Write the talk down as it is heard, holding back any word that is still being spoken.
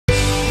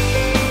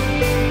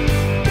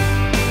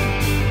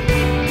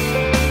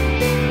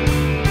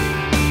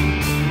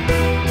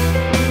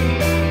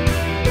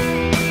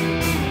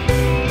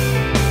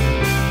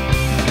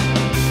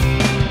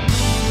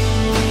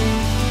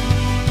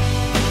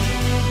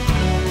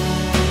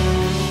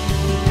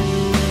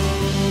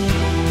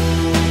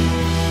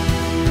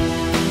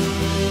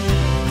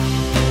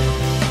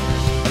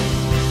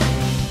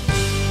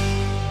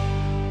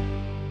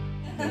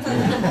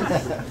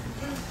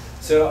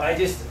So I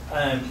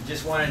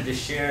just wanted to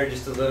share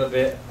just a little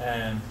bit,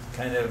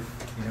 kind of,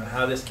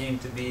 how this came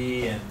to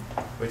be, and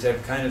which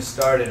I've kind of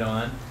started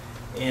on,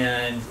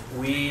 and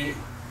we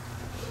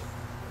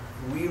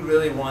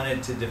really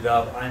wanted to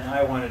develop, and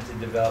I wanted to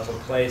develop a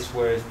place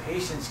where as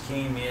patients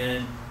came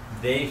in,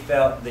 they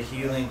felt the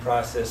healing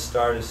process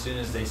start as soon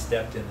as they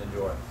stepped in the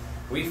door.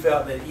 We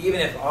felt that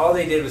even if all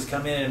they did was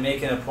come in and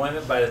make an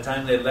appointment, by the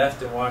time they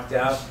left and walked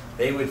out,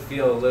 they would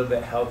feel a little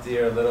bit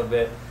healthier, a little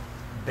bit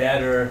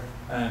better,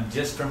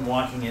 just from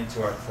walking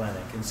into our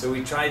clinic. And so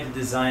we tried to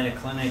design a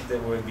clinic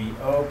that would be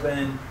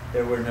open,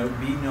 there would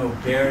be no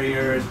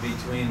barriers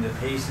between the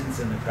patients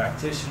and the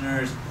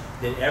practitioners,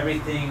 that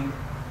everything,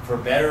 for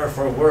better or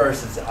for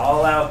worse, it's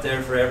all out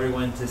there for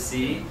everyone to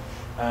see.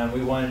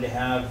 We wanted to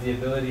have the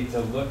ability to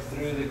look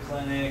through the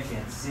clinic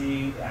and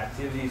see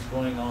activities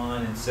going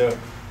on, and so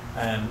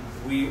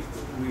we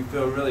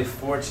feel really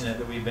fortunate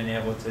that we've been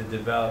able to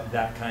develop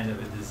that kind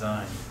of a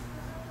design.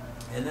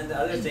 And then the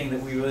other thing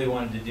that we really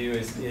wanted to do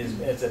is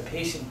as a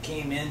patient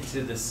came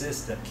into the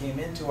system, came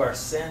into our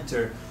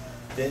center,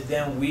 that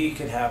then we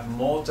could have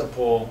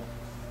multiple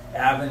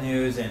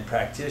avenues and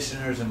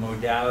practitioners and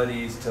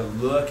modalities to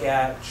look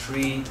at,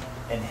 treat,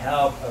 and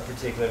help a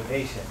particular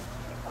patient.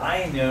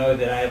 I know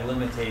that I have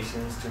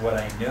limitations to what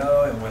I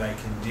know and what I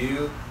can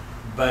do,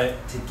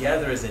 but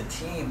together as a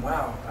team,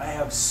 wow, I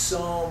have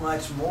so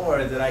much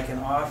more that I can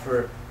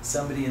offer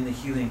somebody in the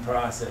healing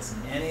process.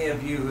 And any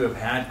of you who have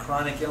had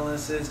chronic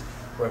illnesses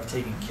or have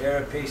taken care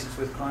of patients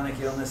with chronic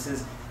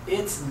illnesses,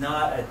 it's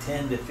not a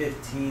 10 to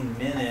 15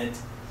 minute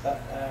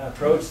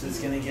approach that's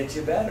going to get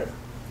you better.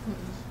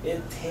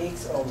 It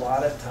takes a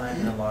lot of time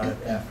and a lot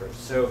of effort.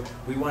 So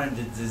we wanted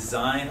to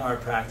design our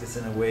practice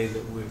in a way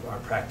that our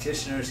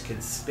practitioners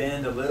could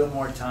spend a little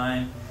more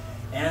time,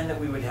 and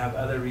that we would have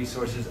other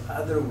resources,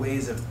 other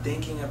ways of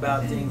thinking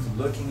about things,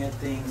 looking at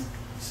things,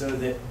 so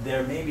that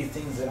there may be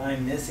things that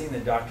I'm missing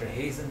that Dr.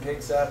 Hazen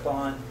picks up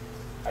on.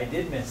 I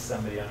did miss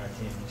somebody on our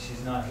team.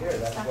 She's not here.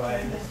 That's why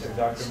I missed her,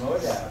 Dr.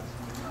 Modab.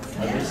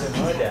 Lisa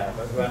Modab.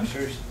 Who I'm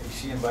sure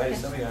she invited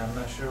somebody. I'm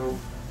not sure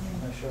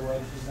why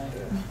she's not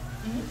here.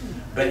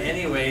 But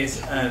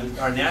anyways,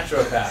 our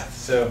naturopath.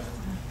 So,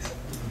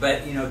 but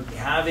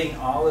having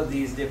all of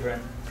these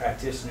different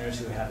practitioners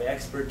who have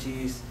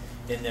expertise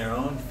in their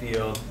own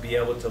field, be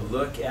able to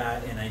look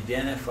at and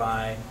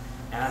identify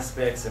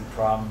aspects and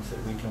problems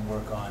that we can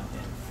work on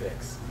and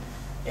fix.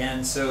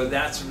 And so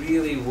that's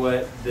really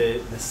what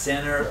the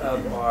center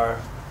of our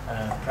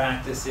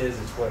practice is.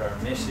 It's what our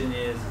mission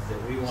is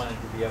that we wanted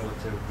to be able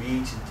to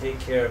reach and take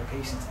care of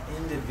patients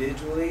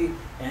individually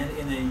and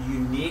in a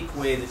unique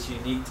way that's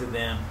unique to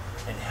them,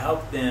 and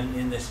help them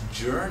in this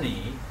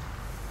journey,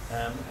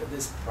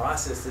 this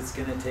process that's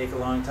going to take a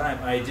long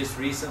time. I just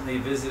recently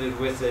visited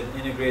with an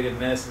integrative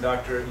medicine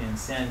doctor in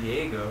San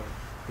Diego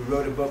who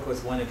wrote a book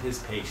with one of his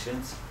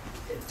patients.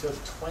 It took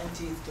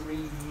 23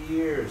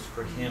 years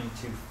for him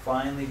to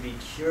finally be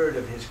cured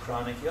of his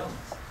chronic illness.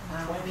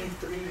 Wow.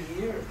 23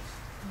 years.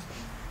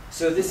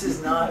 So this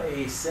is not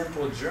a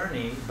simple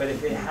journey, but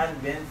if it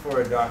hadn't been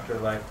for a doctor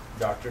like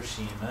Dr.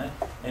 Shima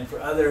and for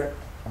other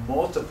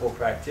multiple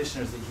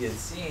practitioners that he had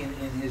seen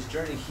in his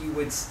journey, he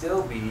would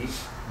still be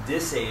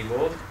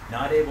disabled,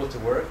 not able to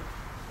work,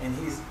 and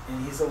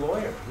he's a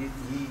lawyer.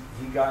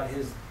 He got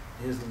his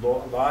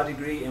law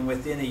degree, and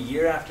within a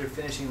year after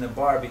finishing the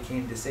bar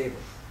became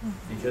disabled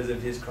because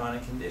of his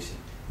chronic condition.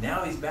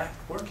 Now he's back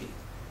working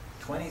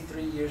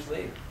 23 years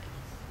later.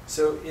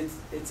 So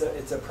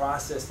it's a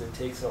process that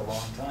takes a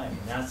long time,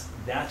 and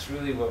that's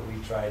really what we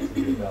try to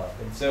develop.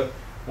 And so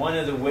one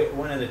of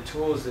the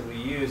tools that we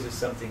use is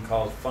something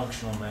called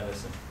functional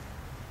medicine.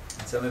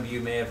 Some of you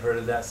may have heard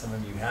of that, some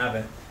of you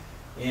haven't.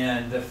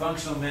 And the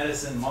functional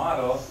medicine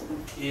model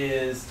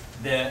is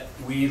that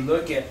we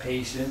look at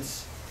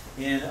patients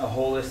in a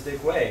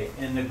holistic way.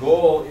 And the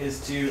goal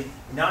is to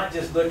not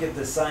just look at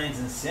the signs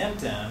and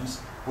symptoms,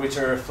 which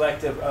are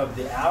reflective of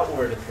the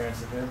outward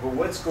appearance of it, but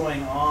what's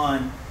going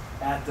on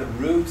at the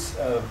roots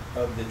of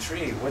the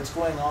tree. What's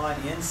going on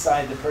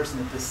inside the person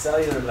at the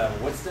cellular level?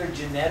 What's their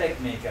genetic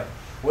makeup?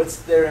 What's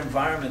their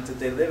environment that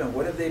they live in?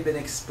 What have they been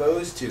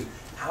exposed to?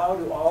 How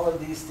do all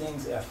of these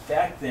things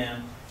affect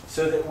them,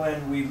 so that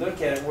when we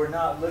look at it, we're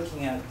not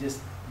looking at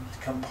just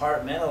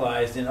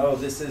compartmentalized and, oh,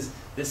 this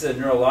is a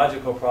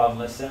neurological problem,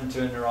 let's send them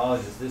to a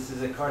neurologist. This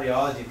is a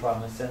cardiology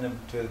problem, let's send them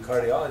to a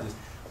cardiologist.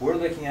 We're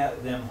looking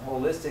at them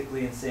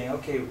holistically and saying,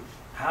 okay,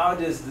 how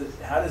does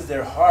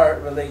their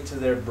heart relate to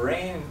their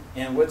brain,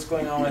 and what's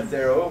going on with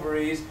their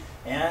ovaries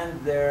and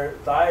their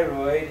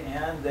thyroid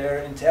and their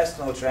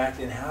intestinal tract,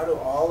 and how do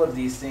all of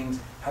these things,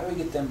 how do we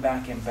get them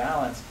back in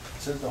balance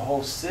so that the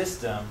whole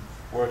system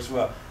works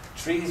well?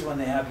 Trees, when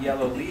they have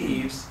yellow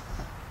leaves,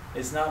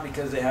 it's not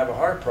because they have a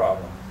heart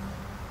problem.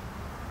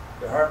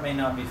 Their heart may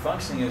not be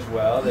functioning as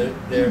well.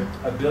 Their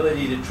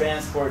ability to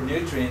transport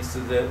nutrients to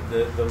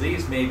the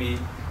leaves may be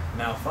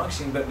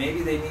malfunctioning, but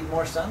maybe they need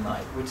more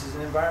sunlight, which is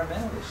an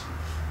environmental issue.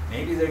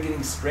 Maybe they're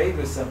getting sprayed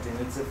with something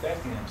that's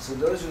affecting them. So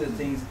those are the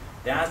things,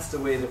 that's the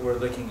way that we're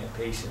looking at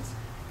patients.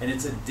 And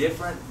it's a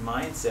different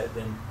mindset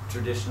than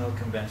traditional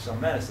conventional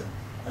medicine.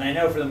 And I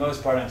know for the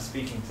most part I'm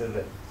speaking to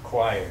the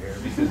choir here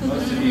because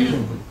most of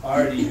you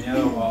already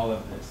know all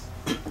of this.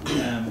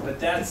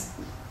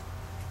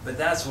 But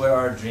that's where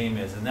our dream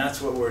is, and that's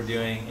what we're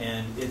doing.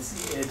 And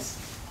it's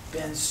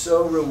been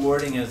so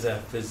rewarding as a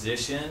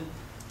physician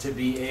to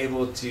be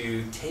able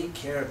to take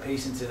care of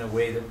patients in a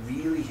way that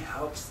really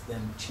helps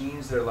them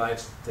change their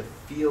lives to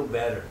feel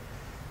better.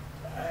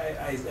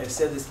 I've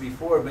said this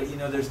before, but you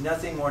know, there's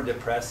nothing more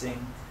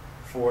depressing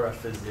for a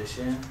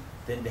physician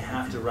than to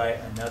have to write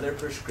another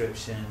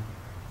prescription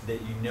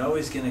that you know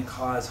is going to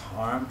cause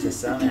harm to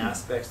some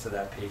aspects to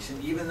that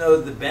patient. Even though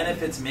the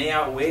benefits may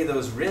outweigh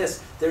those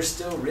risks, there's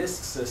still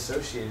risks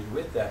associated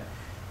with that.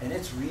 And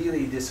it's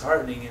really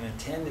disheartening in a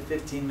 10 to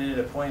 15 minute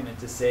appointment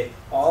to say,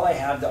 all I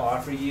have to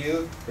offer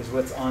you is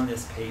what's on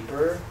this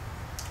paper,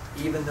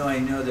 even though I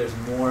know there's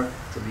more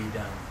to be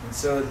done. And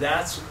so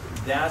that's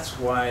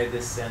why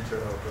this center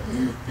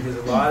opened, because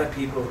a lot of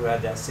people who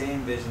had that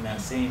same vision, that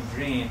same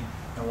dream,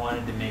 and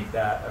wanted to make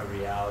that a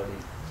reality.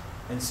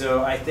 And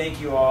so I thank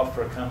you all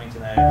for coming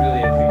tonight. I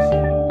really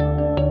appreciate it.